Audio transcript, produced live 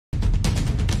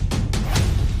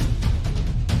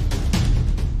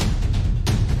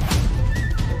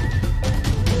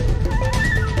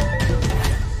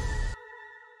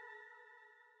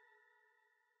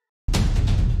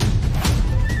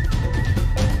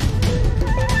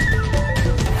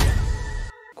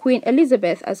Queen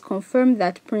Elizabeth has confirmed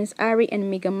that Prince Harry and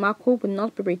Meghan Markle will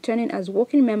not be returning as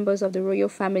working members of the royal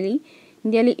family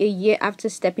nearly a year after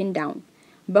stepping down,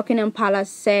 Buckingham Palace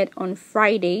said on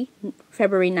Friday,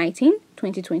 February 19,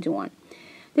 2021.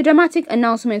 The dramatic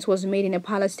announcement was made in a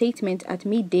palace statement at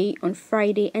midday on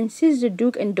Friday and sees the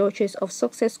Duke and Duchess of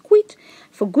Sussex quit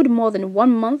for good more than 1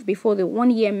 month before the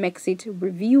one-year Brexit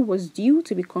review was due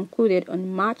to be concluded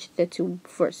on March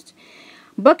 31st.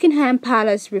 Buckingham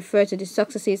Palace referred to the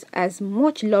Sussexes as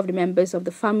much-loved members of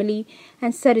the family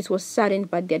and said it was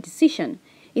saddened by their decision.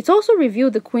 It also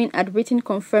revealed the Queen had written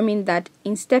confirming that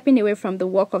in stepping away from the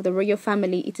work of the royal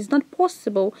family, it is not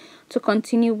possible to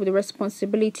continue with the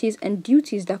responsibilities and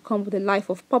duties that come with the life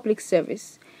of public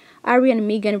service. Harry and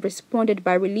Meghan responded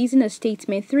by releasing a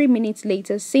statement 3 minutes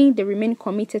later saying they remain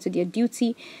committed to their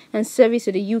duty and service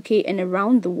to the UK and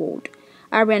around the world.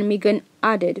 Harry and Meghan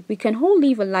added, "We can all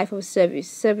live a life of service.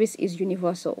 Service is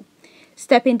universal."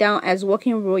 Stepping down as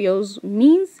working royals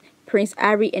means Prince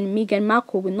Harry and Meghan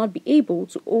Markle will not be able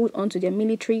to hold on to their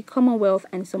military, Commonwealth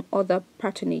and some other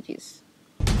patronages.